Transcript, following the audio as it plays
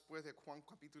después de Juan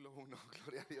capítulo 1.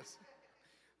 Gloria a Dios.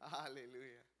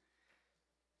 Aleluya.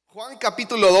 Juan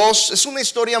capítulo 2 es una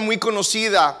historia muy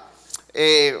conocida.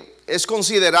 Es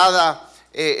considerada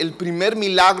el primer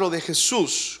milagro de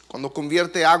Jesús cuando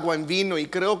convierte agua en vino, y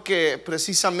creo que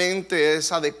precisamente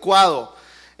es adecuado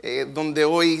donde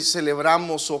hoy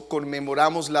celebramos o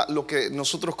conmemoramos lo que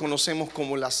nosotros conocemos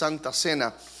como la Santa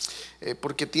Cena,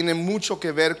 porque tiene mucho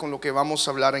que ver con lo que vamos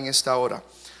a hablar en esta hora.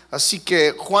 Así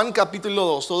que Juan capítulo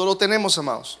 2, todo lo tenemos,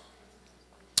 amados.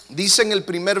 Dice en el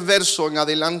primer verso en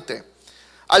adelante: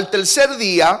 al tercer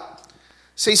día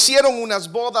se hicieron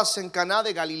unas bodas en Caná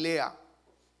de Galilea,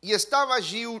 y estaba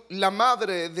allí la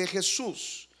madre de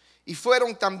Jesús, y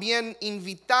fueron también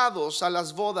invitados a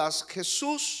las bodas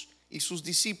Jesús y sus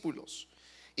discípulos.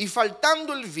 Y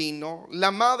faltando el vino,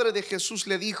 la madre de Jesús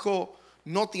le dijo: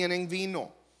 no tienen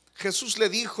vino. Jesús le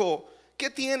dijo: ¿qué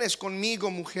tienes conmigo,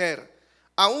 mujer?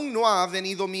 Aún no ha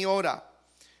venido mi hora.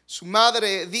 Su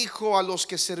madre dijo a los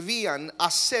que servían: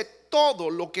 haced todo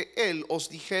lo que él os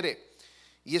dijere.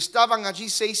 Y estaban allí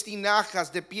 6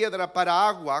 tinajas de piedra para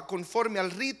agua, conforme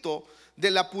al rito de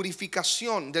la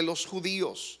purificación de los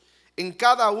judíos. En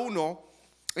cada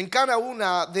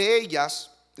una de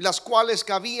ellas, las cuales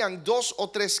cabían 2 o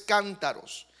 3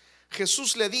 cántaros.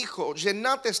 Jesús le dijo: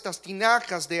 llenad estas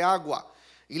tinajas de agua.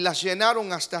 Y las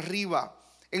llenaron hasta arriba.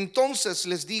 Entonces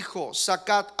les dijo: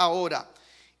 sacad ahora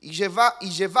y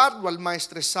llevadlo al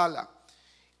maestresala.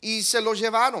 Y se lo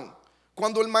llevaron.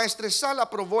 Cuando el maestresala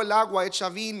probó el agua hecha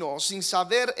vino, sin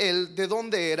saber él de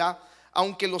dónde era,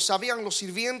 aunque lo sabían los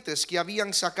sirvientes que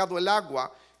habían sacado el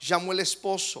agua, llamó el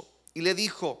esposo y le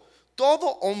dijo: todo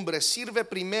hombre sirve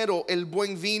primero el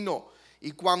buen vino,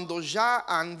 y cuando ya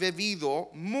han bebido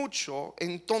mucho,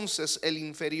 entonces el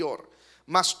inferior.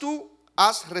 Mas tú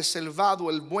has reservado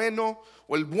el bueno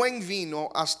o el buen vino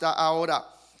hasta ahora.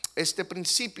 Este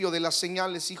principio de las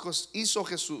señales hizo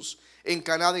Jesús en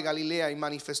Caná de Galilea, y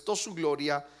manifestó su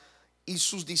gloria, y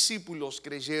sus discípulos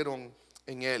creyeron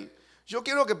en él. Yo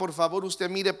quiero que por favor usted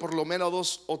mire por lo menos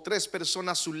 2 o 3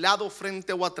 personas a su lado,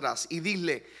 frente o atrás, y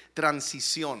dile: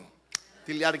 transición.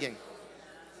 Dile a alguien: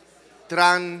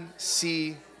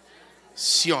 transición.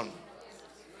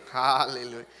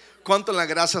 Aleluya. Cuánto las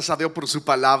gracias a Dios por su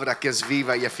palabra, que es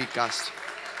viva y eficaz.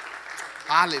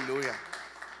 Aleluya.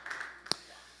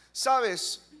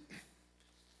 Sabes,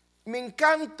 me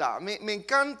encanta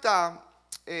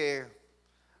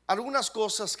algunas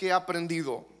cosas que he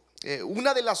aprendido.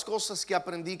 Una de las cosas que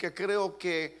aprendí, que creo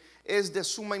que es de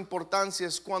suma importancia,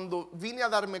 es cuando vine a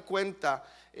darme cuenta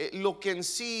lo que en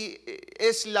sí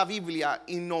es la Biblia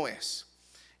y no es.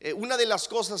 Una de las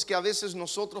cosas que a veces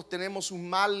nosotros tenemos un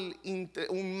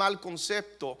mal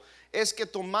concepto es que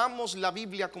tomamos la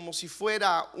Biblia como si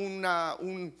fuera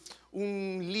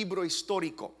un libro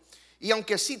histórico. Y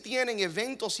aunque sí tienen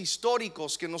eventos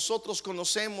históricos que nosotros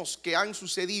conocemos que han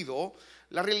sucedido,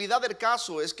 la realidad del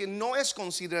caso es que no es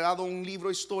considerado un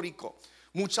libro histórico.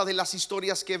 Muchas de las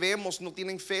historias que vemos no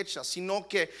tienen fecha, sino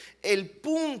que el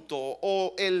punto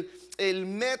o el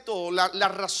método, la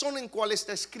razón en cual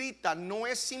está escrita no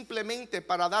es simplemente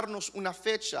para darnos una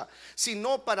fecha,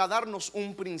 sino para darnos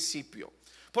un principio.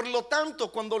 Por lo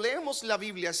tanto, cuando leemos la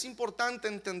Biblia es importante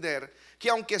entender que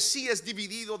aunque sí es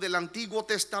dividido del Antiguo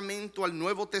Testamento al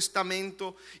Nuevo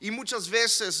Testamento, y muchas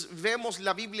veces vemos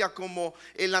la Biblia como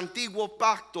el Antiguo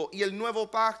Pacto y el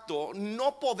Nuevo Pacto,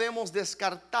 no podemos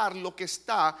descartar lo que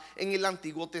está en el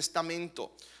Antiguo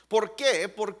Testamento. ¿Por qué?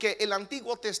 Porque el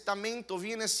Antiguo Testamento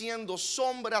viene siendo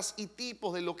sombras y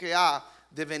tipos de lo que ha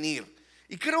de venir.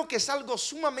 Y creo que es algo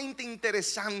sumamente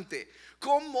interesante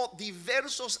cómo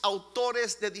diversos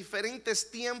autores de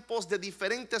diferentes tiempos, de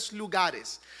diferentes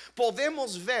lugares,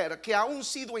 podemos ver que han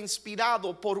sido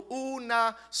inspirados por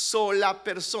una sola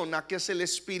persona, que es el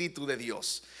Espíritu de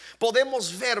Dios.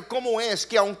 Podemos ver cómo es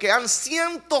que aunque han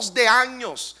cientos de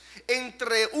años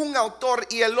entre un autor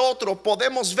y el otro,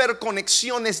 podemos ver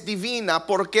conexiones divinas,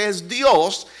 porque es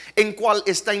Dios en cual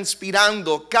está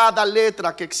inspirando cada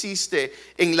letra que existe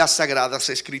en las Sagradas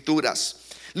Escrituras.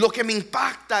 Lo que me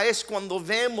impacta es cuando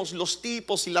vemos los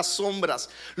tipos y las sombras.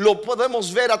 Lo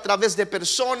podemos ver a través de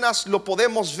personas, lo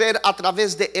podemos ver a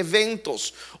través de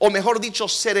eventos, o mejor dicho,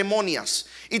 ceremonias,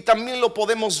 y también lo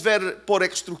podemos ver por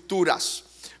estructuras.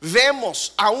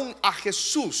 Vemos aún a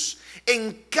Jesús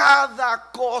en cada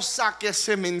cosa que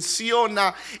se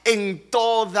menciona en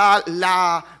toda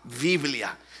la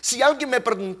Biblia. Si alguien me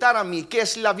preguntara a mí qué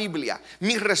es la Biblia,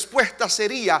 mi respuesta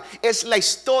sería: es la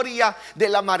historia de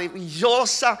la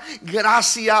maravillosa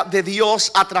gracia de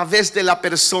Dios a través de la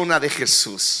persona de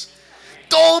Jesús.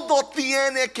 Todo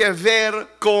tiene que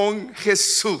ver con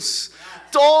Jesús.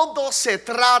 Todo se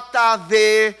trata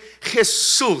de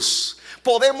Jesús.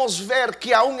 Podemos ver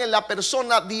que aún en la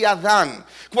persona de Adán,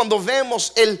 cuando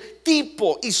vemos el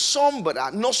tipo y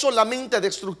sombra, no solamente de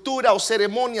estructura o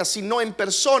ceremonia, sino en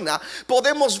persona,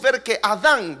 podemos ver que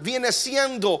Adán viene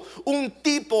siendo un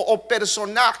tipo o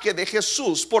personaje de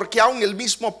Jesús, porque aún el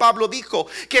mismo Pablo dijo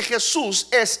que Jesús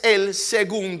es el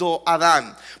segundo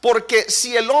Adán. Porque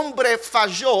si el hombre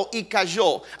falló y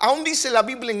cayó, aún dice la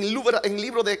Biblia en el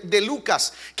libro de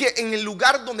Lucas, que en el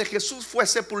lugar donde Jesús fue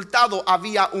sepultado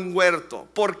había un huerto.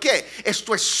 ¿Por qué?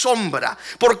 Esto es sombra,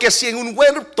 porque si en un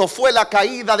huerto fue la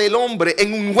caída del hombre,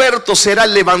 en un huerto será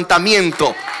el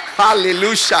levantamiento.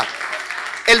 Aleluya.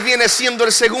 Él viene siendo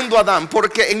el segundo Adán,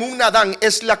 porque en un Adán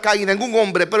es la caída, en un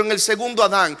hombre, pero en el segundo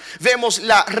Adán vemos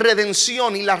la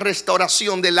redención y la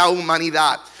restauración de la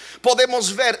humanidad.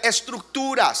 Podemos ver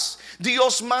estructuras.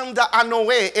 Dios manda a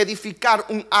Noé edificar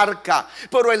un arca,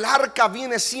 pero el arca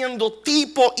viene siendo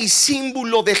tipo y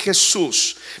símbolo de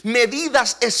Jesús.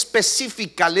 Medidas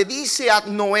específicas. Le dice a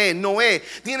Noé: Noé,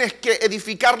 tienes que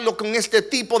edificarlo con este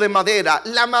tipo de madera.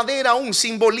 La madera aún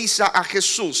simboliza a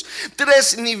Jesús.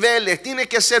 3 niveles. Tiene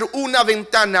que ser una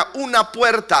ventana, una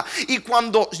puerta, y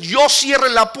cuando yo cierre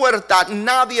la puerta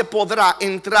nadie podrá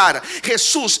entrar.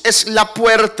 Jesús es la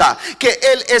puerta, que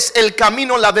Él es el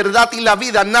camino, la verdad y la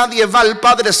vida. Nadie va al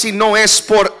Padre si no es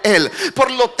por Él.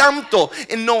 Por lo tanto,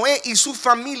 Noé y su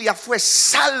familia fue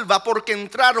salva porque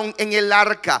entraron en el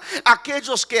arca.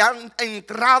 Aquellos que han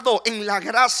entrado en la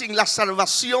gracia y en la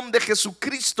salvación de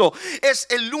Jesucristo, es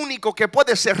el único que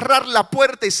puede cerrar la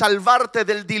puerta y salvarte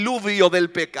del diluvio del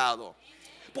pecado.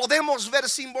 Podemos ver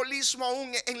simbolismo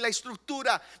aún en la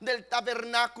estructura del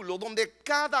tabernáculo, donde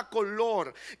cada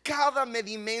color, cada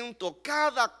medimento,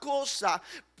 cada cosa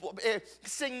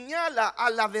señala a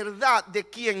la verdad de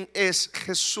quién es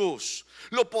Jesús.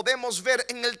 Lo podemos ver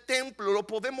en el templo, lo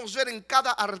podemos ver en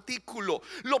cada artículo,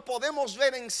 lo podemos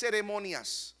ver en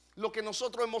ceremonias. Lo que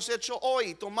nosotros hemos hecho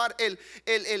hoy, tomar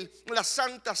la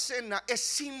Santa Cena, es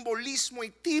simbolismo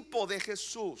y tipo de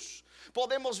Jesús.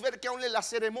 Podemos ver que aún en la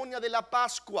ceremonia de la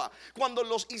Pascua, cuando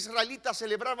los israelitas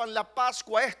celebraban la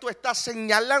Pascua, esto está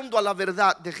señalando a la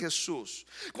verdad de Jesús.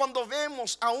 Cuando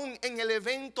vemos aún en el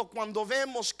evento, cuando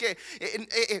vemos que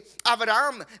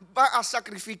Abraham va a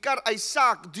sacrificar a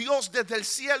Isaac, Dios desde el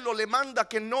cielo le manda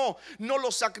que no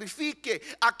lo sacrifique.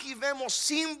 Aquí vemos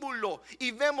símbolo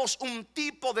y vemos un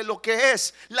tipo de lo que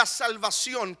es la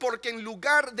salvación, porque en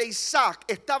lugar de Isaac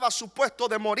estaba supuesto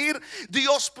de morir,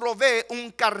 Dios provee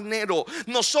un carnero.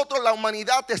 Nosotros, la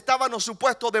humanidad, estábamos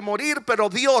supuestos de morir, pero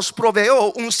Dios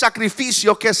proveó un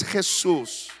sacrificio que es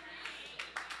Jesús.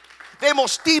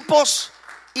 Vemos tipos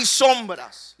y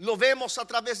sombras. Lo vemos a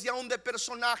través de aún de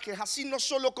personajes, así no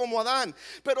solo como Adán,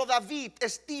 pero David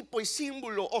es tipo y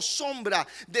símbolo o sombra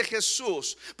de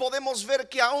Jesús. Podemos ver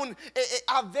que aún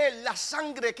Abel, la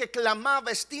sangre que clamaba,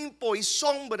 es tipo y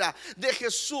sombra de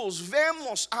Jesús.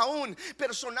 Vemos aún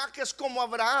personajes como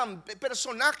Abraham,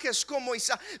 personajes como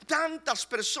Isaac, tantas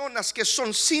personas que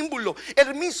son símbolo.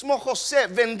 El mismo José,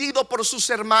 vendido por sus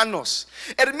hermanos.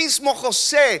 El mismo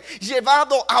José,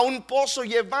 llevado a un pozo,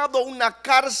 llevado a una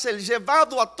cárcel,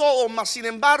 llevado a todo, mas sin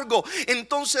embargo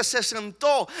entonces se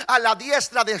sentó a la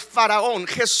diestra de Faraón.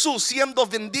 Jesús, siendo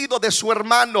vendido de su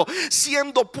hermano,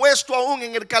 siendo puesto aún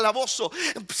en el calabozo,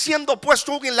 siendo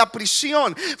puesto aún en la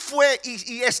prisión, fue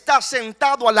y está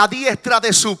sentado a la diestra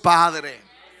de su Padre.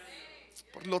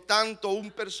 Por lo tanto, un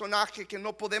personaje que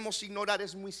no podemos ignorar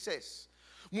es Moisés.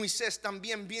 Moisés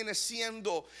también viene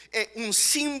siendo un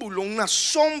símbolo, una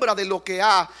sombra de lo que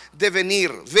ha de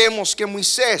venir. Vemos que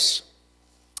Moisés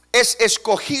es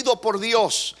escogido por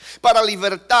Dios para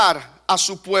libertar a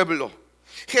su pueblo.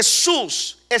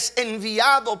 Jesús es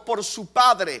enviado por su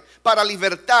Padre para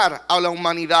libertar a la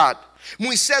humanidad.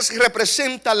 Moisés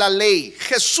representa la ley,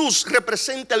 Jesús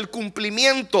representa el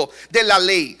cumplimiento de la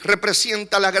ley,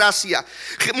 representa la gracia.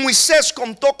 Moisés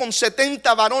contó con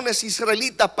 70 varones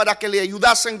israelitas para que le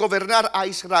ayudasen a gobernar a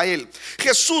Israel.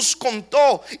 Jesús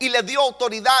contó y le dio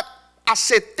autoridad a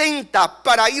 70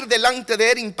 para ir delante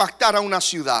de él e impactar a una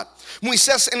ciudad.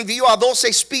 Moisés envió a 12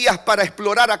 espías para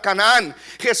explorar a Canaán.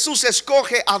 Jesús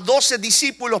escoge a 12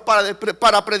 discípulos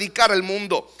para predicar al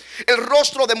mundo. El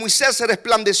rostro de Moisés se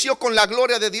resplandeció con la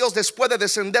gloria de Dios después de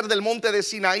descender del monte de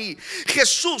Sinaí.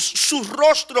 Jesús, su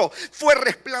rostro fue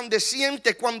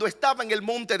resplandeciente cuando estaba en el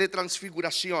monte de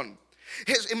transfiguración.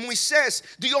 Moisés,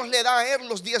 Dios le da a él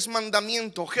los 10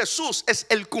 mandamientos. Jesús es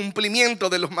el cumplimiento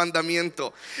de los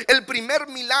mandamientos. El primer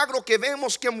milagro que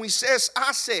vemos que Moisés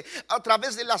hace a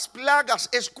través de las plagas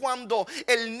es cuando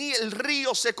el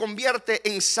río se convierte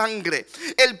en sangre.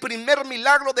 El primer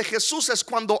milagro de Jesús es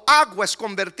cuando agua es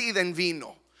convertida en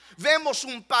vino. vemos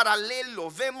un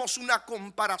paralelo, vemos una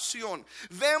comparación,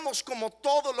 vemos como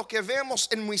todo lo que vemos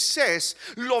en Moisés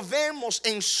lo vemos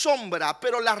en sombra,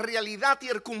 pero la realidad y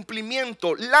el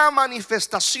cumplimiento, la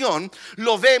manifestación,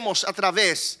 lo vemos a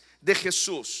través de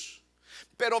Jesús.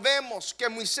 Pero vemos que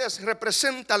Moisés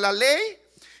representa la ley,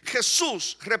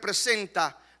 Jesús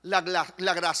representa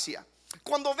la gracia.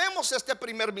 Cuando vemos este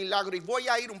primer milagro, y voy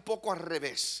a ir un poco al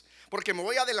revés, porque me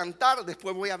voy a adelantar,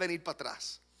 después voy a venir para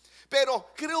atrás.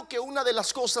 Pero creo que una de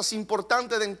las cosas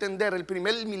importantes de entender el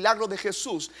primer milagro de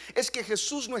Jesús es que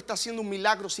Jesús no está haciendo un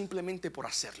milagro simplemente por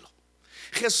hacerlo.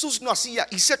 Jesús no hacía,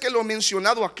 y sé que lo he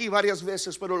mencionado aquí varias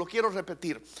veces, pero lo quiero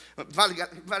repetir,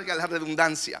 valga la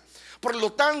redundancia. Por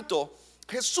lo tanto,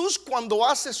 Jesús, cuando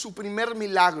hace su primer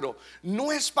milagro,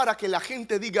 no es para que la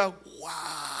gente diga: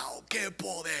 wow, qué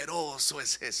poderoso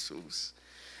es Jesús.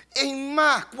 En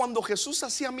más, cuando Jesús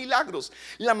hacía milagros,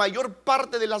 la mayor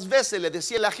parte de las veces le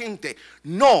decía a la gente: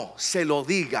 no se lo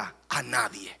diga a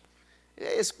nadie.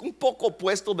 Es un poco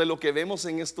opuesto de lo que vemos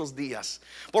en estos días,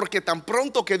 porque tan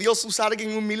pronto que Dios usa a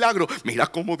alguien en un milagro, mira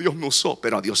cómo Dios me usó,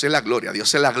 pero a Dios es la gloria, a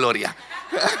Dios es la gloria.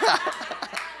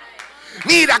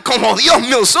 Mira cómo Dios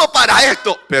me usó para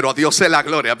esto, pero a Dios es la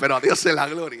gloria, pero a Dios es la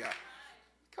gloria.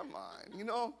 Come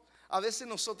on, a veces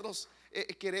nosotros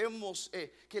queremos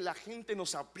que la gente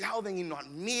nos aplauden y nos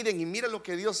admiren y mire lo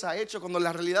que Dios ha hecho, cuando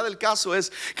la realidad del caso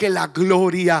es que la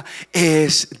gloria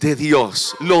es de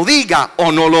Dios, lo diga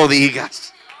o no lo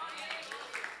digas.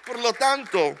 Por lo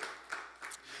tanto,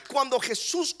 cuando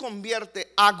Jesús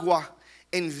convierte agua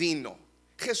en vino,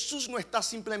 Jesús no está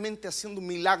simplemente haciendo un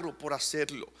milagro por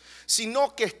hacerlo,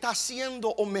 sino que está haciendo,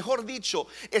 o mejor dicho,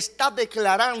 está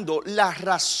declarando la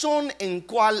razón en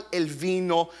cual Él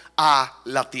vino a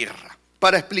la tierra.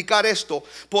 Para explicar esto,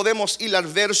 podemos ir al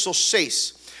verso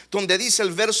 6, donde dice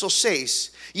el verso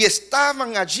 6: y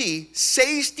estaban allí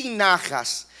 6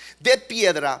 tinajas de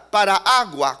piedra para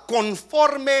agua,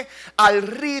 conforme al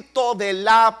rito de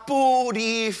la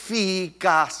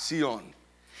purificación.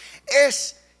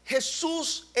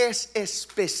 Jesús es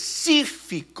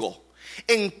específico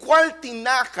en cuál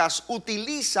tinajas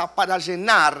utiliza para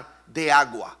llenar de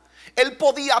agua. Él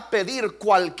podía pedir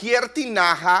cualquier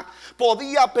tinaja,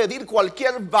 podía pedir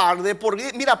cualquier balde,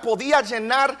 podía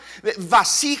llenar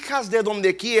vasijas de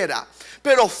donde quiera,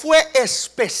 pero fue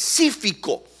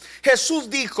específico. Jesús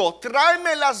dijo: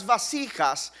 tráeme las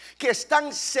vasijas que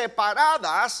están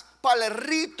separadas para el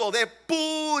rito de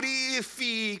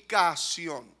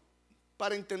purificación.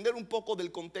 Para entender un poco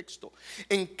del contexto,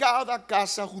 en cada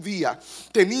casa judía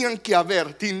tenían que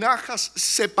haber tinajas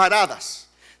separadas,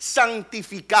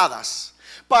 santificadas,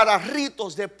 para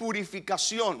ritos de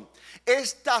purificación.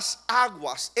 Estas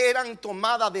aguas eran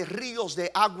tomadas de ríos de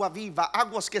agua viva,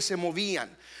 aguas que se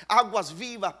movían, aguas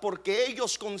vivas, porque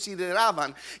ellos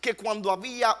consideraban que cuando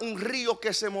había un río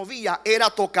que se movía era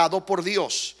tocado por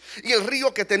Dios, y el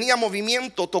río que tenía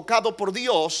movimiento tocado por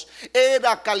Dios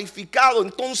era calificado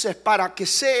entonces para que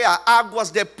sea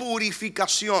aguas de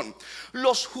purificación.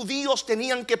 Los judíos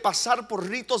tenían que pasar por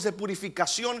ritos de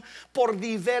purificación por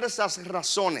diversas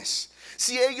razones.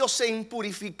 Si ellos se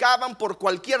impurificaban por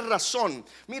cualquier razón,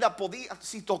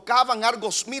 si tocaban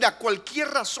algo, cualquier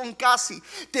razón casi,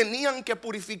 tenían que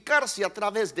purificarse a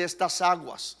través de estas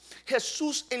aguas.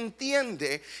 Jesús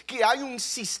entiende que hay un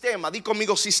sistema, di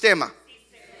conmigo sistema.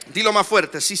 Dilo más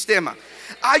fuerte, sistema.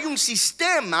 Hay un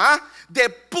sistema de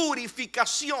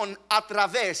purificación a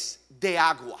través de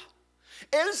agua.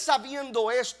 Él, sabiendo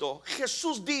esto,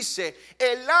 Jesús dice: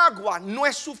 el agua no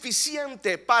es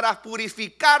suficiente para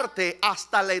purificarte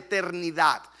hasta la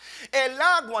eternidad. El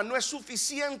agua no es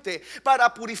suficiente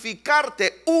para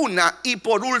purificarte una y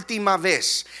por última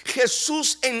vez.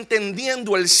 Jesús,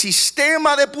 entendiendo el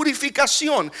sistema de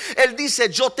purificación, Él dice: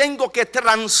 yo tengo que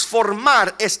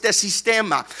transformar este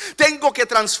sistema, tengo que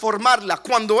transformarla.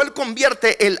 Cuando Él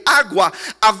convierte el agua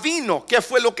a vino, ¿qué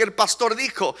fue lo que el pastor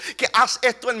dijo? Que haz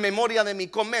esto en memoria de mí,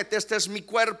 comed, este es mi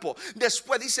cuerpo.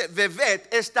 Después dice: bebed,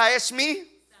 esta es mi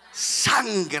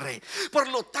sangre. Por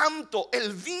lo tanto,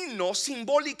 el vino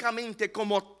simbólicamente,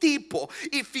 como tipo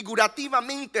y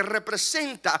figurativamente,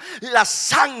 representa la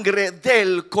sangre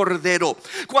del Cordero.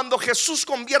 Cuando Jesús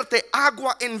convierte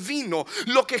agua en vino,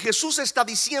 lo que Jesús está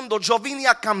diciendo: yo vine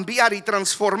a cambiar y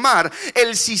transformar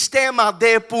el sistema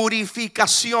de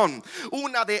purificación,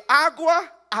 una de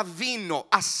agua a vino,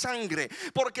 a sangre.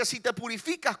 Porque si te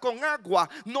purificas con agua,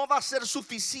 no va a ser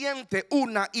suficiente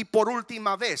una y por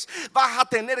última vez. Vas a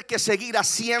tener que seguir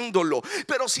haciéndolo.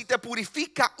 Pero si te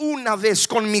purifica una vez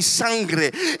con mi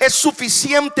sangre, es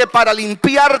suficiente para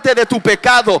limpiarte de tu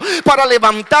pecado, para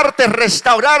levantarte,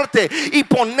 restaurarte y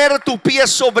poner tu pie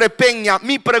sobre peña.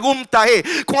 Mi pregunta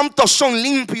es: ¿cuántos son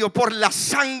limpios por la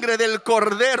sangre del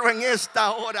Cordero en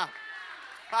esta hora?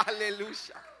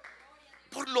 Aleluya.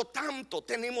 Por lo tanto,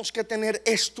 tenemos que tener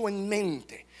esto en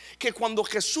mente, que cuando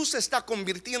Jesús está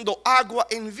convirtiendo agua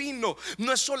en vino,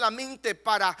 no es solamente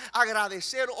para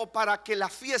agradecer o para que la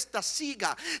fiesta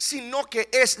siga, sino que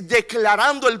es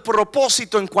declarando el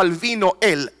propósito en cual vino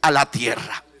Él a la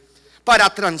tierra,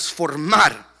 para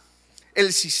transformar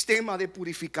el sistema de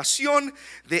purificación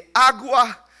de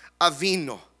agua a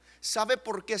vino. ¿Sabe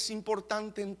por qué es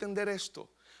importante entender esto?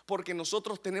 Porque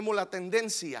nosotros tenemos la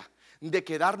tendencia de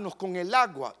quedarnos con el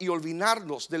agua y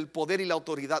olvidarnos del poder y la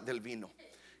autoridad del vino,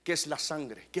 que es la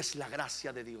sangre, que es la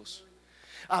gracia de Dios.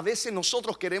 A veces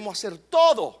nosotros queremos hacer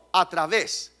todo a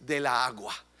través de la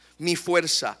agua. Mi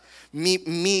fuerza,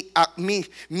 mi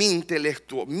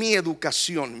intelecto, mi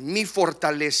educación, mi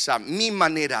fortaleza, mi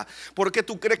manera. ¿Por qué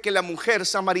tú crees que la mujer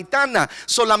samaritana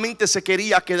solamente se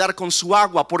quería quedar con su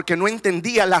agua? Porque no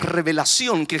entendía la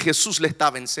revelación que Jesús le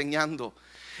estaba enseñando.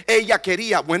 Ella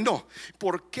quería, bueno,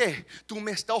 ¿por qué tú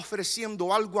me estás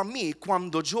ofreciendo algo a mí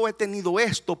cuando yo he tenido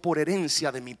esto por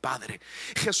herencia de mi padre?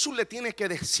 Jesús le tiene que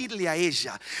decirle a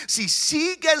ella: si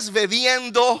sigues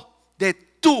bebiendo de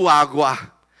tu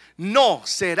agua, no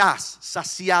serás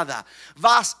saciada,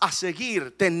 vas a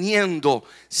seguir teniendo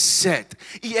sed.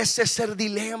 Y ese es el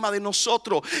dilema de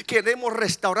nosotros. Queremos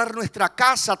restaurar nuestra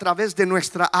casa a través de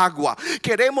nuestra agua.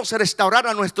 Queremos restaurar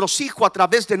a nuestros hijos a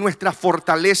través de nuestra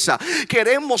fortaleza.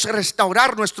 Queremos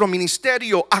restaurar nuestro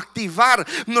ministerio, activar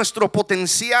nuestros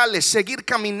potenciales, seguir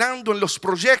caminando en los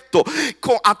proyectos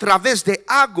a través de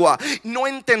agua, no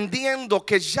entendiendo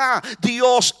que ya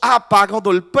Dios ha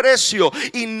pagado el precio.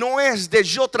 Y no es de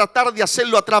yo tratar de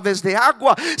hacerlo a través de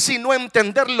agua, sino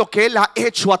entender lo que Él ha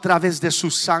hecho a través de su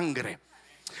sangre.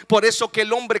 Por eso que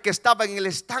el hombre que estaba en el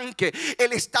estanque,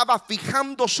 él estaba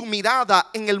fijando su mirada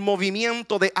en el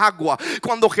movimiento de agua.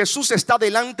 Cuando Jesús está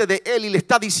delante de él y le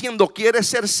está diciendo: ¿quieres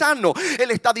ser sano?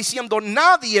 Él está diciendo: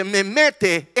 nadie me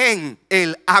mete en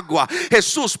el agua.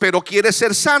 Jesús, pero ¿quieres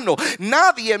ser sano?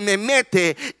 Nadie me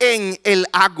mete en el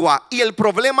agua. Y el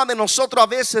problema de nosotros a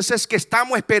veces es que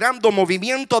estamos esperando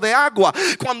movimiento de agua,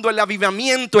 cuando el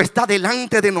avivamiento está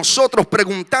delante de nosotros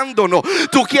preguntándonos: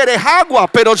 tú quieres agua,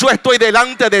 pero yo estoy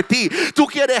delante de ti. Tú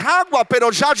quieres agua, pero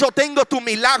ya yo tengo tu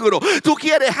milagro. Tú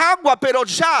quieres agua, pero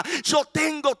ya yo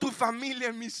tengo tu familia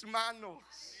en mis manos.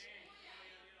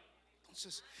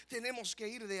 Entonces tenemos que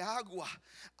ir de agua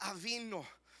a vino,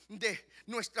 de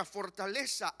nuestra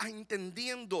fortaleza a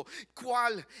entendiendo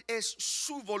cuál es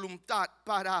su voluntad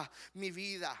para mi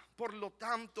vida. Por lo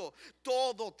tanto,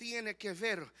 todo tiene que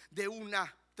ver de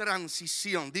una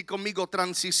transición. Di conmigo: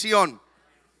 transición.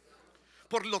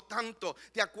 Por lo tanto,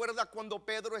 ¿te acuerdas cuando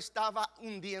Pedro estaba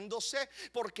hundiéndose?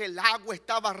 Porque el agua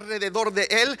estaba alrededor de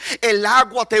él. El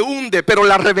agua te hunde, pero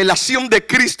la revelación de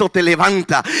Cristo te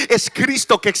levanta. Es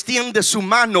Cristo que extiende su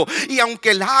mano, y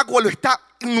aunque el agua lo está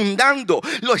inundando,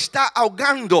 lo está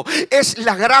ahogando, es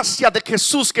la gracia de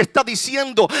Jesús que está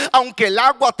diciendo: aunque el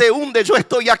agua te hunde, yo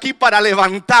estoy aquí para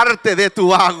levantarte de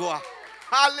tu agua.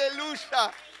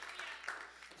 Aleluya.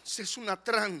 Es una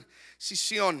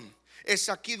transición. Es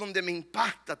aquí donde me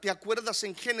impacta. ¿Te acuerdas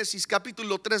en Génesis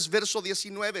capítulo 3 verso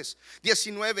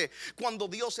 19? Cuando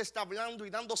Dios está hablando y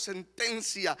dando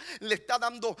sentencia, le está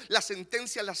dando la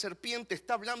sentencia a la serpiente,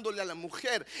 está hablándole a la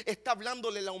mujer, está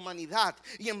hablándole a la humanidad.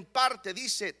 Y en parte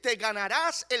dice: te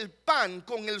ganarás el pan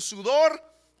con el sudor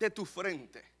de tu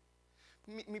frente.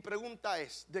 Mi pregunta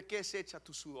es: ¿de qué es hecha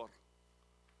tu sudor?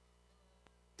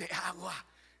 De agua.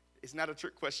 It's not a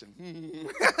trick question.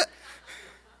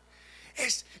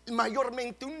 Es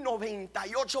mayormente un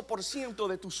 98%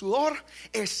 de tu sudor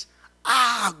es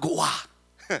agua.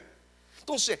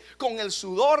 Entonces, con el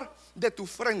sudor de tu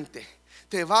frente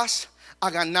te vas a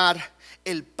ganar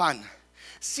el pan.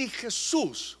 Si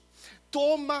Jesús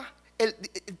toma el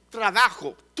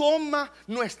trabajo, toma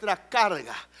nuestra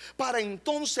carga para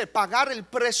entonces pagar el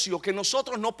precio que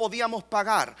nosotros no podíamos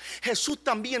pagar, Jesús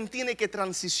también tiene que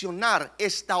transicionar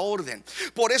esta orden.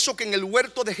 Por eso que en el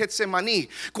huerto de Getsemaní,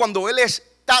 cuando Él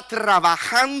está está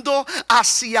trabajando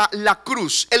hacia la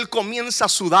cruz, él comienza a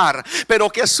sudar. ¿Pero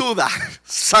qué suda?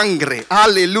 Sangre.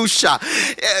 Aleluya.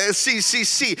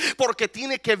 Sí, porque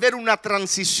tiene que ver una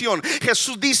transición.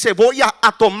 Jesús dice: voy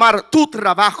a tomar tu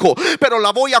trabajo, pero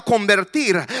la voy a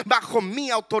convertir bajo mi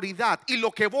autoridad, y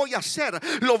lo que voy a hacer,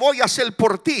 lo voy a hacer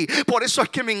por ti. Por eso es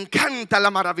que me encanta la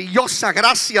maravillosa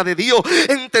gracia de Dios,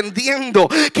 entendiendo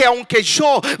que aunque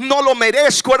yo no lo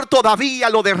merezco, él todavía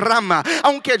lo derrama.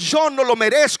 Aunque yo no lo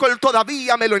merezco, él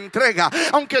todavía me lo entrega.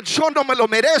 Aunque yo no me lo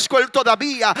merezco, él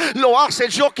todavía lo hace.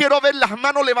 Yo quiero ver las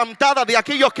manos levantadas de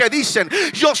aquellos que dicen: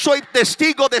 yo soy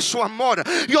testigo de su amor,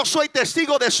 yo soy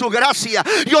testigo de su gracia,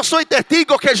 yo soy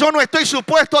testigo que yo no estoy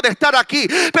supuesto de estar aquí,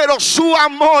 pero su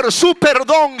amor, su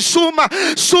perdón, su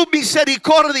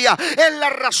misericordia es la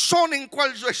razón en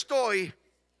cual yo estoy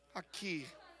aquí.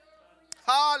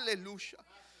 Aleluya.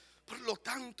 Por lo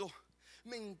tanto,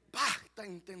 me impacta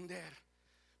entender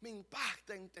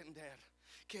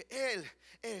que Él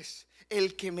es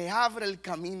el que me abre el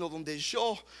camino donde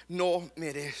yo no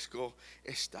merezco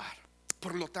estar.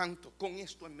 Por lo tanto, con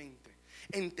esto en mente,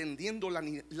 entendiendo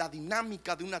la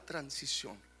dinámica de una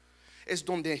transición, es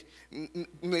donde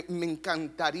me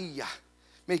encantaría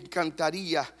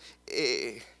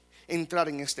entrar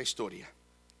en esta historia.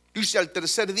 Dice: al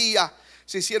tercer día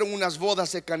se hicieron unas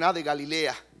bodas de Caná de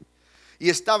Galilea, y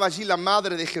estaba allí la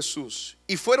madre de Jesús,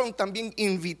 y fueron también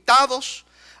invitados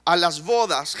a las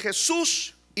bodas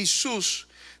Jesús y sus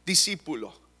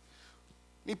discípulos.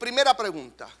 Mi primera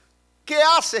pregunta: ¿qué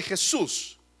hace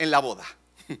Jesús en la boda?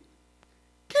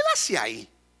 ¿Qué él hace ahí?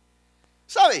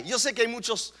 ¿Sabe? Yo sé que hay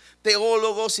muchos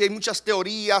teólogos y hay muchas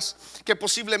teorías que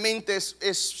posiblemente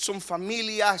son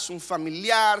familia, es un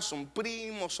familiar, son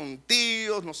primos, son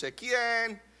tíos, no sé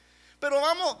quién. Pero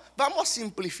vamos a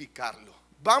simplificarlo.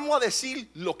 Vamos a decir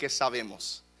lo que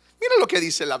sabemos. Mira lo que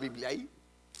dice la Biblia ahí.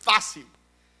 Fácil.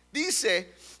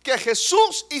 Dice que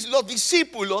Jesús y los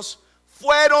discípulos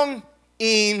fueron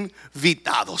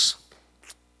invitados.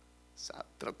 O sea,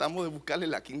 tratamos de buscarle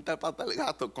la quinta pata al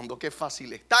gato cuando qué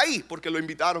fácil es. Está ahí porque lo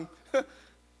invitaron.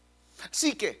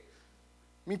 Así que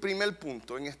mi primer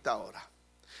punto en esta hora: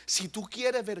 si tú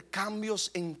quieres ver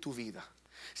cambios en tu vida,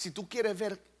 si tú quieres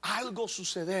ver algo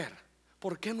suceder,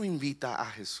 ¿por qué no invita a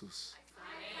Jesús?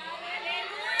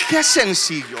 Qué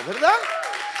sencillo, ¿verdad?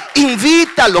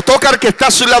 Invítalo, toca al que está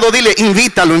a su lado, dile: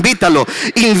 invítalo.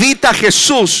 Invita a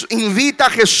Jesús,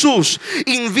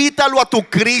 invítalo a tu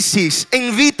crisis,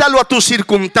 invítalo a tu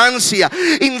circunstancia,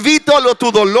 invítalo a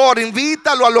tu dolor,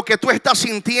 invítalo a lo que tú estás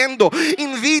sintiendo,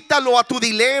 invítalo a tu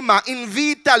dilema,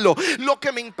 invítalo. Lo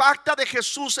que me impacta de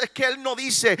Jesús es que Él no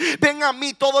dice: ven a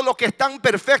mí todos los que están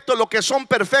perfectos, los que son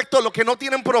perfectos, los que no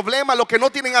tienen problemas, los que no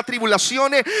tienen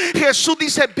atribulaciones. Jesús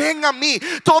dice: ven a mí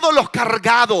todos los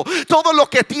cargados, todos los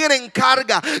que tienen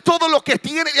carga, todos los que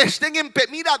estén en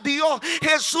mira,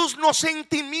 Jesús no se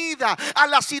intimida a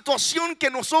la situación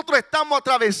que nosotros estamos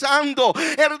atravesando.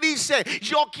 Él dice: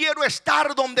 yo quiero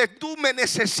estar donde tú me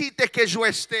necesites que yo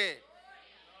esté.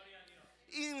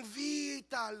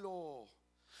 Invítalo.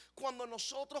 Cuando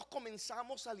nosotros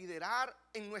comenzamos a liderar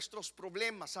en nuestros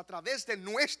problemas a través de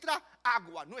nuestra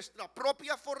agua, nuestra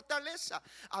propia fortaleza,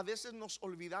 a veces nos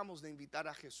olvidamos de invitar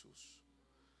a Jesús.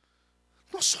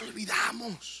 Nos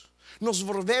olvidamos, nos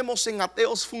volvemos en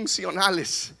ateos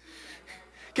funcionales,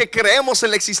 que creemos en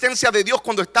la existencia de Dios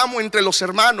cuando estamos entre los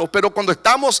hermanos, pero cuando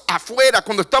estamos afuera,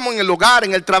 cuando estamos en el hogar,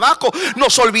 en el trabajo,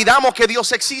 nos olvidamos que Dios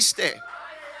existe.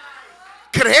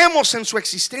 Creemos en su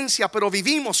existencia, pero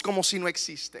vivimos como si no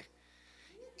existe.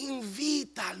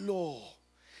 Invítalo.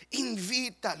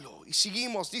 Y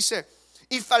seguimos, dice: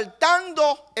 y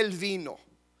faltando el vino,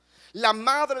 la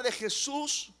madre de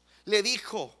Jesús le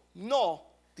dijo: no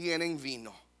tienen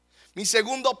vino. Mi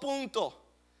segundo punto: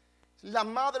 la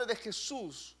madre de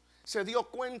Jesús se dio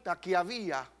cuenta que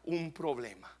había un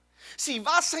problema. Si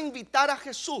vas a invitar a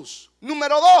Jesús,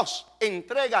 número 2,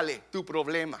 entrégale tu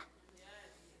problema.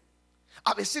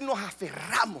 A veces nos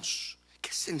aferramos,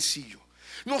 qué sencillo,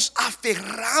 nos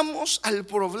aferramos al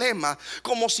problema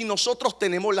como si nosotros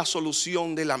tenemos la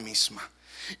solución de la misma.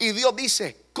 Y Dios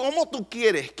dice: ¿cómo tú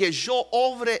quieres que yo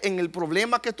obre en el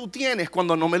problema que tú tienes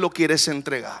cuando no me lo quieres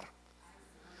entregar?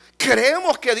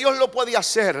 Creemos que Dios lo puede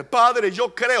hacer. Padre,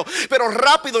 yo creo, pero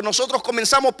rápido nosotros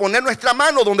comenzamos a poner nuestra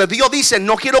mano donde Dios dice: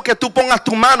 no quiero que tú pongas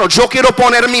tu mano, yo quiero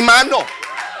poner mi mano.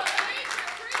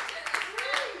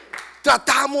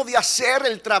 Tratamos de hacer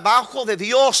el trabajo de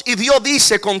Dios y Dios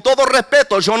dice con todo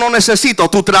respeto: yo no necesito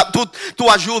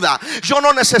tu ayuda. Yo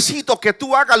no necesito que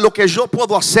tú hagas lo que yo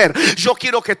puedo hacer. Yo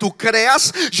quiero que tú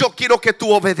creas, yo quiero que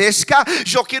tú obedezcas,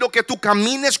 yo quiero que tú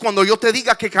camines cuando yo te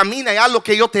diga que camine y haz lo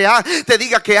que yo te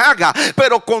diga que haga.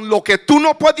 Pero con lo que tú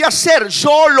no puedes hacer,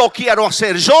 yo lo quiero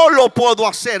hacer, yo lo puedo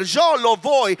hacer, yo lo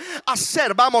voy a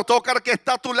hacer. Vamos, tocar que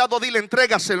está a tu lado, dile: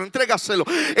 entrégaselo, entrégaselo,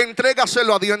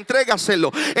 entrégaselo a Dios,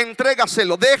 entrégaselo.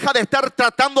 Deja de estar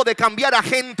tratando de cambiar a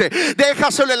gente.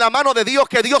 Déjaselo en la mano de Dios,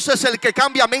 que Dios es el que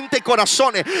cambia mente y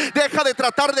corazones. Deja de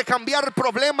tratar de cambiar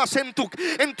problemas en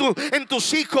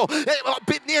tus hijos.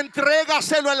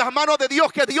 Entrégaselo en las manos de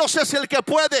Dios, que Dios es el que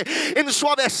puede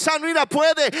ensuavezar. Mira,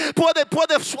 puede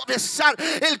suavizar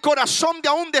el corazón de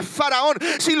aún de Faraón.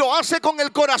 Si lo hace con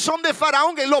el corazón de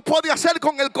Faraón, Él lo puede hacer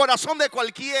con el corazón de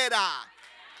cualquiera.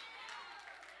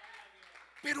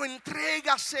 Pero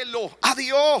entrégaselo a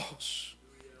Dios.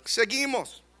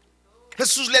 Seguimos.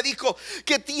 Jesús le dijo: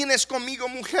 ¿qué tienes conmigo,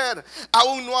 mujer?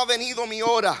 Aún no ha venido mi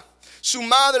hora. Su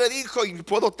madre dijo, y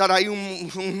puedo estar ahí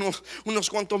unos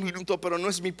cuantos minutos, pero no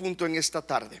es mi punto en esta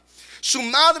tarde. Su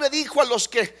madre dijo a los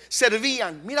que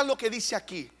servían, mira lo que dice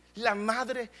aquí. La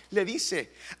madre le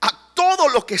dice a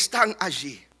todos los que están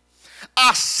allí: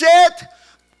 haced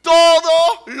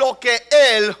todo lo que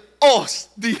Él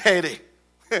os dijere.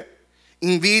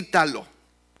 Invítalo,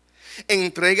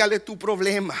 entrégale tu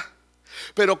problema,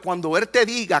 pero cuando Él te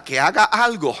diga que haga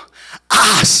algo,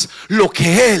 haz lo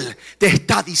que Él te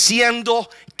está diciendo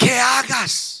que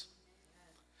hagas.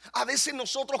 A veces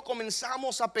nosotros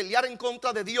comenzamos a pelear en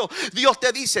contra de Dios. Dios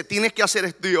te dice: tienes que hacer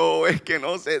esto. Yo es que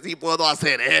no sé si puedo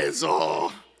hacer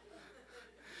eso.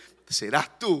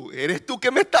 ¿Serás tú? ¿Eres tú que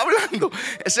me está hablando?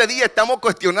 Ese día estamos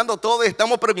cuestionando todo y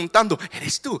estamos preguntando: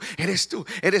 ¿eres tú? ¿Eres tú?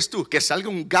 ¿Eres tú? Que salga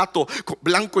un gato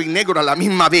blanco y negro a la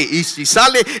misma vez. Y si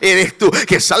sale, eres tú.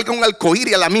 Que salga un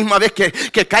arcoíris a la misma vez que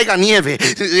caiga nieve.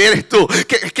 Eres tú.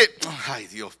 Ay,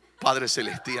 Dios, Padre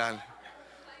Celestial.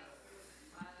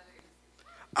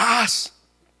 Haz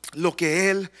lo que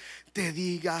Él te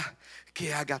diga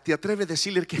que haga. Te atreves a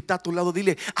decirle al que está a tu lado: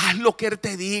 dile: haz lo que Él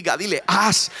te diga. Dile: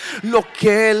 haz lo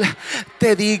que Él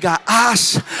te diga.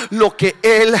 Haz lo que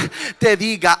Él te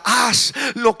diga. Haz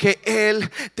lo que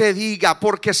Él te diga.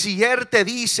 Porque si Él te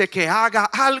dice que haga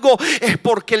algo, es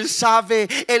porque Él sabe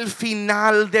el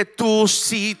final de tu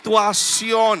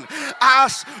situación.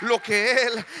 Haz lo que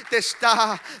Él te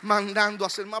está mandando a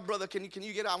hacer. My brother, can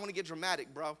you get out? I want to get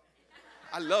dramatic, bro.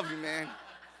 I love you, man.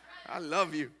 I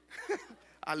love you.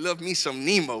 I love me some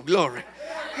Nemo, glory.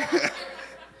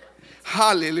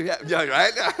 Hallelujah. Yeah,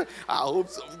 right? I hope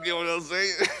so. You know what I'm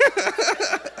saying?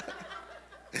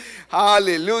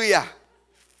 Aleluya.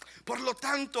 Por lo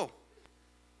tanto,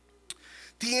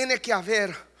 tiene que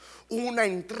haber una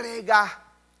entrega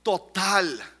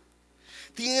total.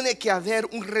 Tiene que haber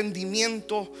un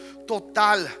rendimiento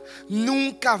total.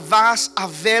 Nunca vas a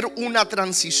ver una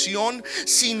transición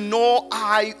si no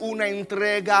hay una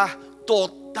entrega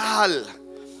total.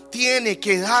 Tiene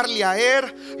que darle a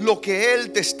Él lo que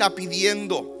Él te está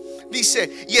pidiendo.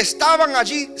 Dice: y estaban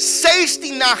allí 6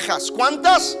 tinajas.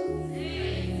 ¿Cuántas?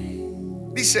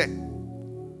 Dice: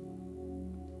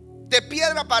 de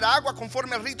piedra para agua,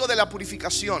 conforme al rito de la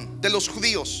purificación de los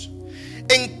judíos,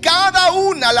 en cada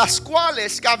una las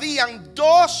cuales cabían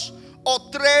 2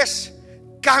 o 3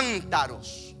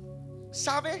 cántaros.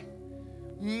 ¿Sabe?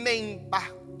 Me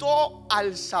impactó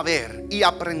al saber y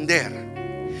aprender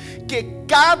que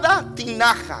cada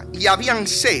tinaja, y habían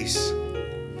 6,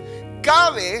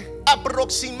 cabe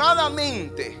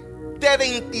aproximadamente de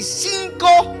 25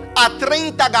 a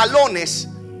 30 galones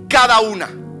cada una.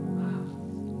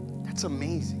 That's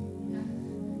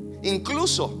amazing.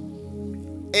 Incluso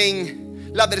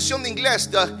en la versión de inglés,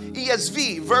 the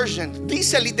ESV version,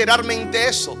 dice literalmente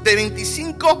eso: de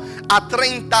 25 a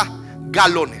 30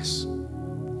 galones.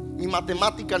 Mi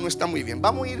matemática no está muy bien.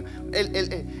 Vamos a ir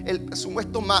el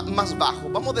presupuesto más bajo.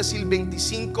 Vamos a decir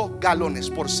 25 galones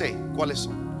por 6. ¿Cuáles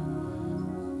son?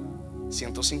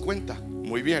 150.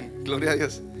 Muy bien, gloria a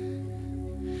Dios.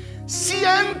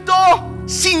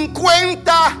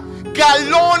 150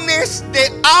 galones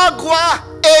de agua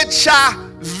hecha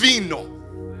vino.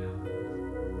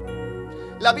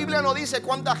 La Biblia no dice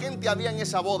cuánta gente había en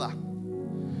esa boda,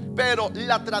 pero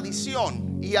la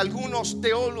tradición y algunos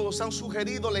teólogos han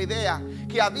sugerido la idea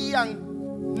que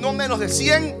habían no menos de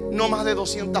 100, no más de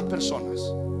 200 personas.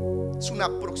 Es un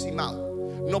aproximado.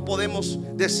 No podemos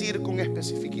decir con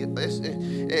especificidad.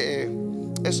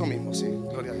 Eso mismo, sí,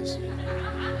 gloria a Dios.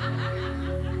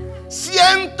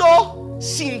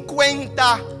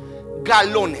 150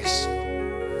 galones.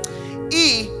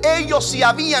 y ellos se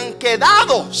habían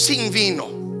quedado sin vino.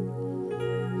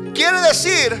 Quiere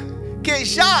decir que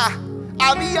ya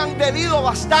habían bebido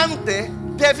bastante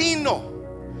de vino,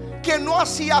 que no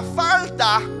hacía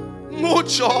falta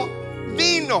mucho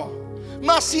vino.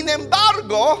 Mas sin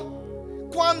embargo,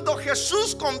 cuando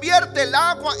Jesús convierte el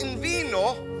agua en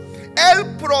vino,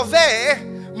 Él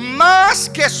provee más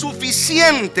que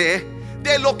suficiente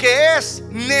de lo que es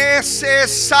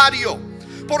necesario,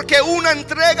 porque una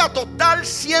entrega total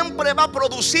siempre va a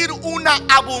producir una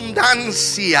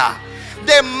abundancia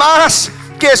de más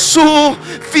que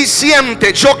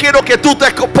suficiente. Yo quiero que tú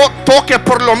te toques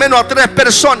por lo menos a 3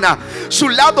 personas, su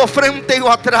lado, frente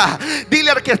o atrás.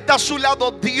 Dile al que está a su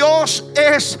lado: Dios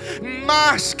es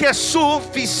más que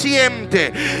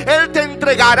suficiente. Él te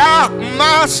entregará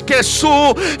más que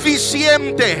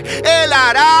suficiente. Él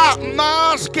hará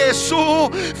más que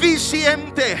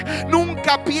suficiente.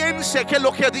 Nunca piense que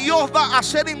lo que Dios va a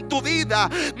hacer en tu vida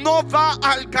no va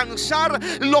a alcanzar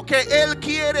lo que Él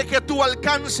quiere que tú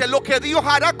alcances. Lo que Dios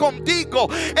hará contigo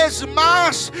es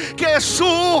más que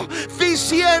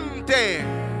suficiente.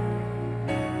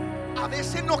 A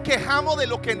veces nos quejamos de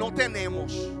lo que no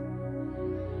tenemos.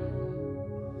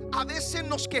 A veces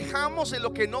nos quejamos de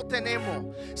lo que no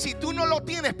tenemos. Si tú no lo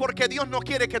tienes, porque Dios no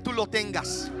quiere que tú lo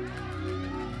tengas.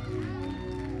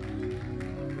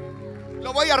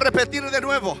 Lo voy a repetir de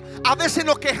nuevo. A veces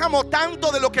nos quejamos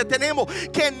tanto de lo que tenemos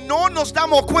que no nos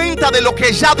damos cuenta de lo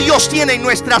que ya Dios tiene en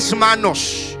nuestras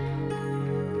manos.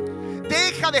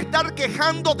 Deja de estar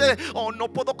quejándote: oh, no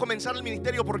puedo comenzar el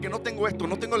ministerio porque no tengo esto,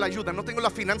 no tengo la ayuda, no tengo la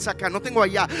finanza acá, no tengo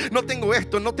allá, no tengo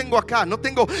esto, no tengo acá, no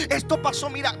tengo esto. Pasó,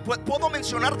 mira, puedo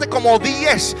mencionarte como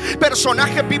 10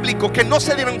 personajes bíblicos que no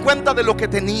se dieron cuenta de lo que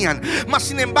tenían, mas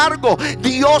sin embargo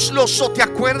Dios los usó. ¿Te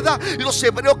acuerdas? Los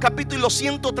Hebreos capítulo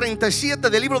 137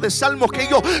 del libro de Salmos, que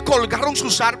ellos colgaron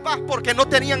sus arpas porque no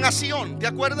tenían acción. ¿Te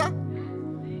acuerdas?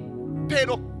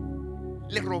 Pero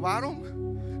le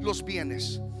robaron los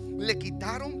bienes, le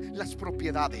quitaron las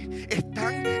propiedades,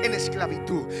 están en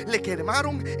esclavitud, le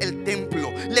quemaron el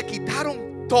templo, le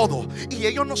quitaron todo, y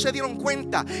ellos no se dieron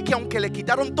cuenta que aunque le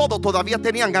quitaron todo, todavía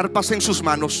tenían arpas en sus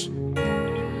manos.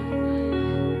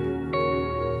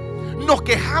 Nos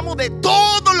quejamos de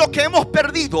todo lo que hemos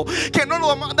perdido, que no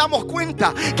nos damos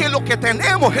cuenta que lo que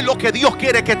tenemos es lo que Dios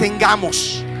quiere que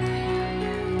tengamos.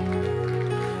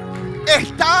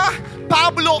 Está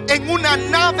Pablo en una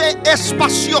nave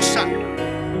espaciosa,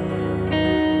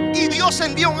 y Dios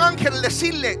envió un ángel a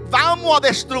decirle: vamos a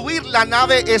destruir la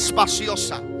nave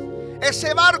espaciosa.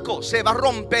 Ese barco se va a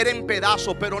romper en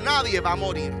pedazos, pero nadie va a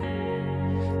morir.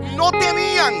 No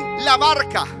tenían la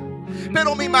barca,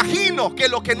 pero me imagino que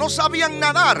los que no sabían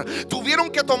nadar tuvieron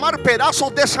que tomar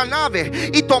pedazos de esa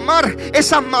nave y tomar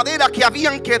esas maderas que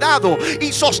habían quedado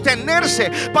y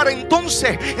sostenerse para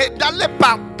entonces darle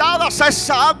patadas a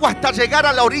esa agua hasta llegar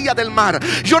a la orilla del mar.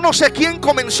 Yo no sé quién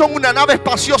comenzó en una nave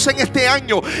espaciosa en este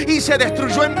año y se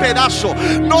destruyó en pedazos.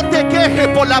 No te quejes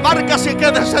por la barca si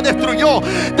se destruyó.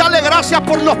 Dale gracias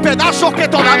por los pedazos que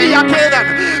todavía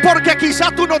quedan, porque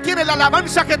quizás tú no tienes la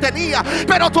alabanza que tenía,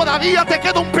 pero todavía te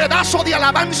queda un pedazo de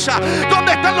alabanza.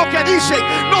 ¿Dónde están los que dicen: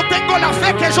 no tengo la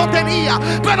fe que yo tenía,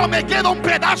 pero me queda un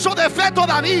pedazo de fe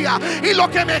todavía, y lo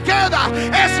que me queda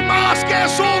es más que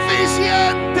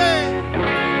suficiente?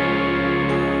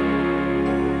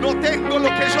 No tengo lo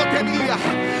que yo tenía,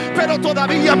 pero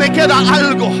todavía me queda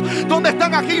algo. ¿Dónde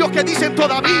están aquellos que dicen: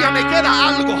 todavía me queda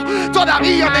algo,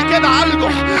 todavía me queda algo,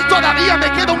 todavía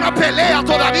me queda una pelea,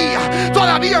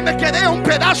 todavía me queda un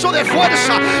pedazo de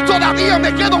fuerza, todavía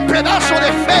me queda un pedazo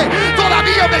de fe,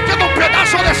 todavía me queda un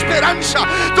pedazo de esperanza,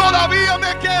 todavía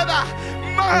me queda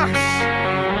más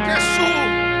que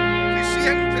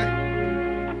suficiente?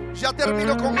 Ya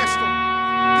termino con esto.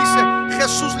 Dice: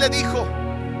 Jesús le dijo: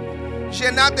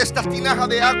 llenad estas tinajas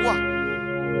de agua.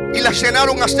 Y las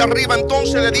llenaron hasta arriba.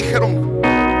 Entonces le dijeron: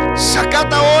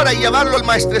 sacad ahora y llevarlo al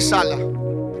maestresala.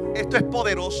 Esto es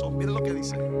poderoso. Miren lo que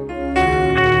dice.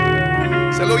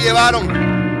 Se lo llevaron.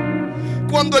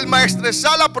 Cuando el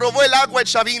maestresala probó el agua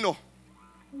hecha vino,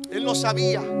 él no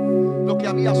sabía lo que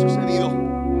había sucedido,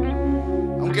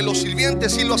 aunque los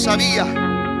sirvientes sí lo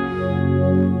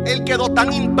sabían. Él quedó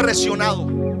tan impresionado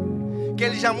que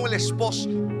él llamó al esposo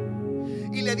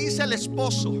y le dice al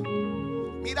esposo: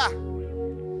 mira,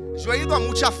 yo he ido a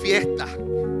muchas fiestas,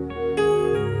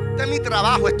 este es mi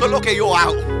trabajo, esto es lo que yo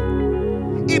hago,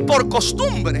 y por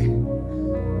costumbre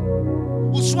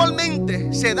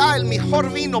usualmente se da el mejor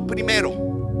vino primero,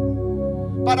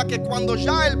 para que cuando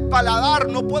ya el paladar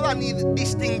no pueda ni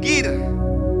distinguir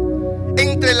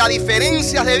entre las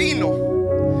diferencias de vino,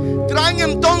 traen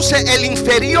entonces el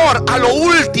inferior a lo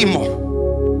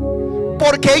último,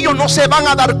 porque ellos no se van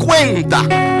a dar cuenta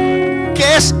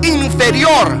que es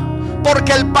inferior,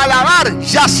 porque el paladar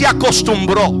ya se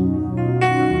acostumbró.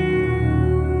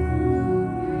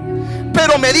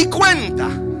 Pero me di cuenta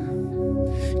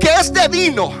que este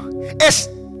vino es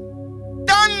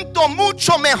tanto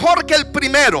mucho mejor que el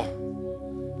primero,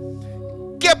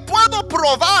 que puedo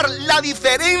probar la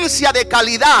diferencia de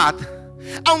calidad,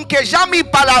 aunque ya mi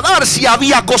paladar se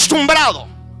había acostumbrado.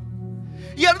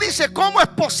 Y él dice: ¿cómo es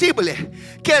posible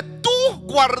que tú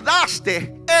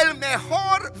guardaste el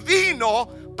mejor vino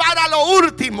para lo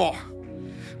último,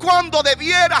 cuando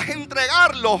debieras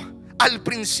entregarlo al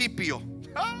principio?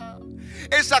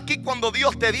 Es aquí cuando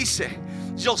Dios te dice: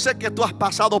 yo sé que tú has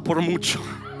pasado por mucho,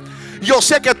 yo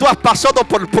sé que tú has pasado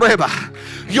por prueba,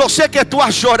 yo sé que tú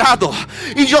has llorado,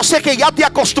 y yo sé que ya te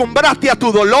acostumbraste a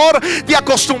tu dolor, te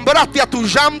acostumbraste a tu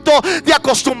llanto, te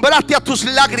acostumbraste a tus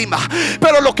lágrimas.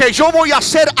 Pero lo que yo voy a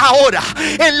hacer ahora,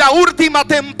 en las últimas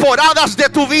temporadas de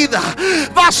tu vida,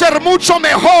 va a ser mucho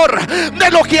mejor de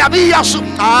lo que habías.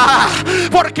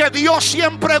 Porque Dios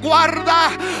siempre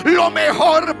guarda lo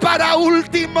mejor para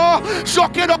último.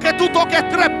 Yo quiero que tú toques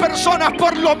 3 personas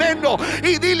por lo menos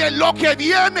y dile: lo que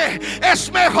viene es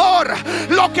mejor,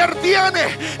 lo que Él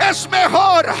tiene es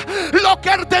mejor, lo que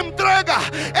Él te entrega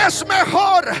es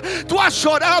mejor. Tú has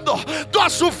llorado, tú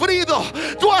has sufrido,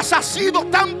 tú has sido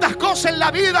tantas cosas en la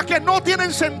vida que no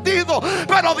tienen sentido,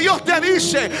 pero Dios te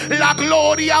dice: la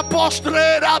gloria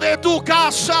postrera de tu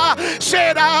casa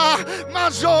será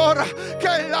mayor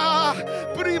que la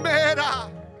primera.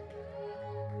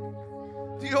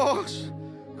 Dios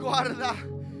guarda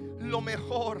lo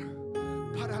mejor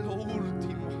para lo último.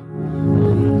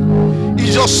 Y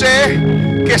yo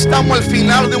sé que estamos al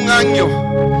final de un año,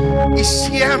 y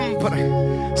siempre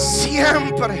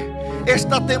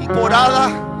esta temporada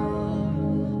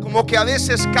como que a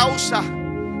veces causa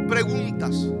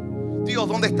preguntas. Dios,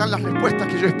 ¿dónde están las respuestas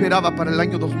que yo esperaba para el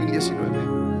año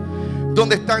 2019?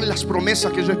 ¿Dónde están las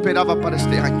promesas que yo esperaba para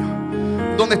este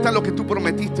año? ¿Dónde están lo que tú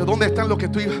prometiste? ¿Dónde están lo que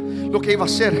iba a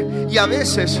hacer? Y a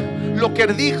veces lo que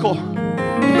Él dijo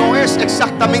no es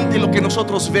exactamente lo que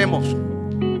nosotros vemos.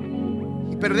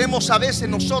 Perdemos a veces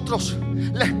nosotros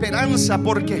la esperanza,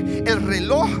 porque el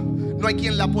reloj no hay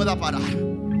quien la pueda parar,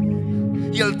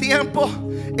 y el tiempo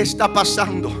está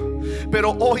pasando.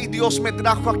 Pero hoy Dios me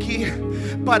trajo aquí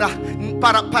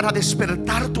para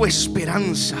despertar tu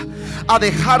esperanza, a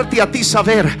dejarte a ti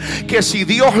saber que si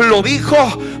Dios lo dijo,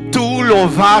 tú lo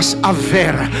vas a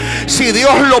ver. Si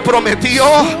Dios lo prometió,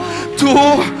 tú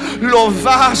lo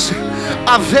vas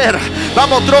a ver.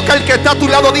 Vamos, troca el que está a tu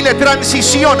lado, dile: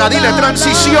 transiciona, dile: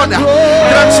 transiciona,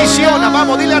 transiciona.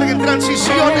 Vamos, dile a alguien: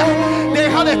 transiciona.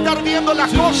 Deja de estar viendo la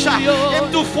cosa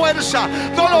en tu fuerza,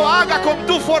 no lo haga con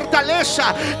tu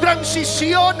fortaleza.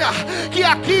 Transiciona, que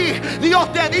aquí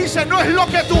Dios te dice: no es lo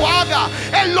que tú hagas,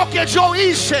 es lo que yo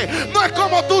hice. No es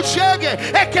como tú llegues,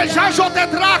 es que ya yo te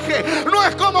traje. No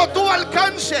es como tú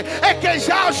alcances, es que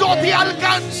ya yo te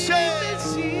alcancé.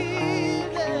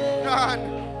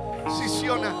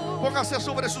 Transiciona. Póngase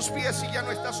sobre sus pies si ya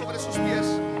no está sobre sus pies.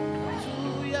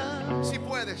 Si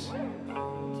puedes.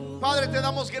 Padre, te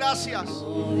damos gracias.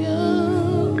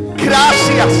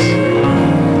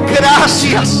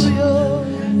 Gracias.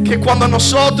 Que cuando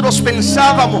nosotros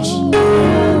pensábamos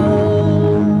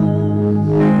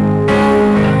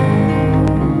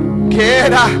que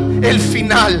era el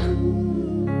final,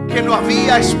 que no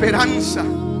había esperanza,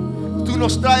 tú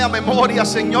nos traes a memoria,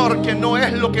 Señor, que no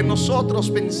es lo que nosotros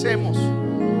pensemos,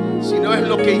 sino es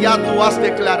lo que ya tú has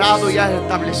declarado y has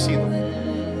establecido.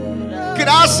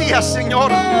 Gracias,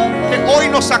 Señor, que hoy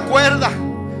nos acuerda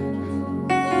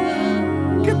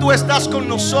que tú estás con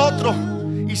nosotros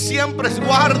y siempre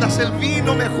guardas el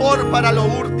vino mejor para lo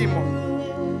último.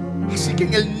 Así que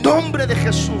en el nombre de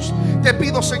Jesús te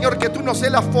pido, Señor, que tú nos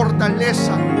des la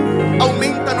fortaleza.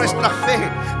 Aumenta nuestra fe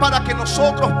para que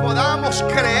nosotros podamos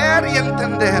creer y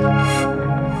entender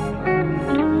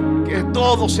que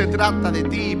todo se trata de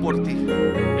ti y por ti,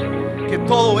 que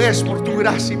todo es por tu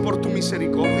gracia y por tu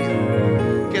misericordia,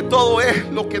 que todo es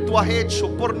lo que tú has hecho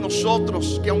por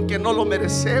nosotros, que aunque no lo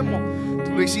merecemos,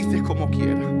 tú lo hiciste como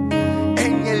quieras.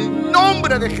 En el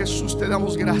nombre de Jesús te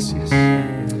damos gracias.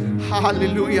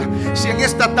 Aleluya. Si en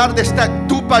esta tarde está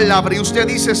tu palabra y usted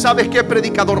dice: ¿sabes qué,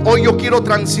 predicador? Hoy yo quiero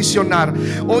transicionar.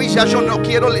 Hoy ya yo no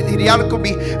quiero lidiar con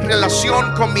mi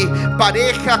relación, con mi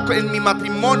pareja, en mi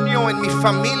matrimonio, en mi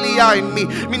familia, en mi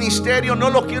ministerio. No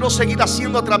lo quiero seguir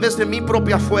haciendo a través de mi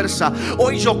propia fuerza.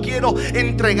 Hoy yo quiero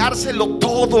entregárselo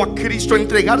todo a Cristo,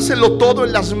 entregárselo todo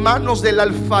en las manos del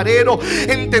alfarero,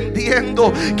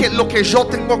 entendiendo que lo que yo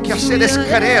tengo que hacer es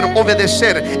querer,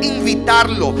 obedecer,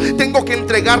 invitarlo. Tengo que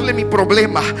entregarle mi mi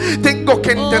problema. Tengo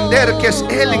que entender que es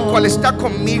Él en cual está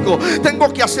conmigo.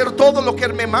 Tengo que hacer todo lo que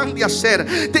Él me mande a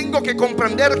hacer. Tengo que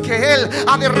comprender que Él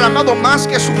ha derramado más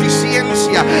que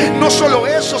suficiencia. No solo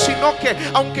eso, sino que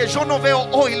aunque yo no veo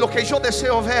hoy lo que yo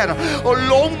deseo ver,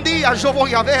 un día yo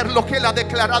voy a ver lo que Él ha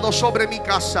declarado sobre mi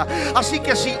casa. Así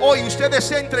que si hoy usted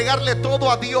desea entregarle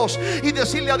todo a Dios y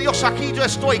decirle a Dios: aquí yo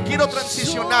estoy, quiero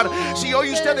transicionar. Si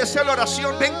hoy usted desea la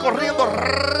oración, ven corriendo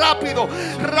rápido,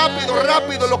 rápido,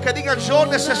 rápido. Lo que digan: yo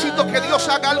necesito que Dios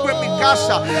haga algo en mi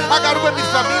casa, haga algo en mi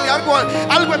familia,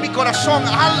 algo en mi corazón,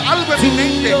 algo en mi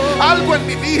mente, algo en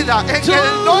mi vida, en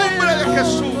el nombre de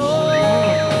Jesús.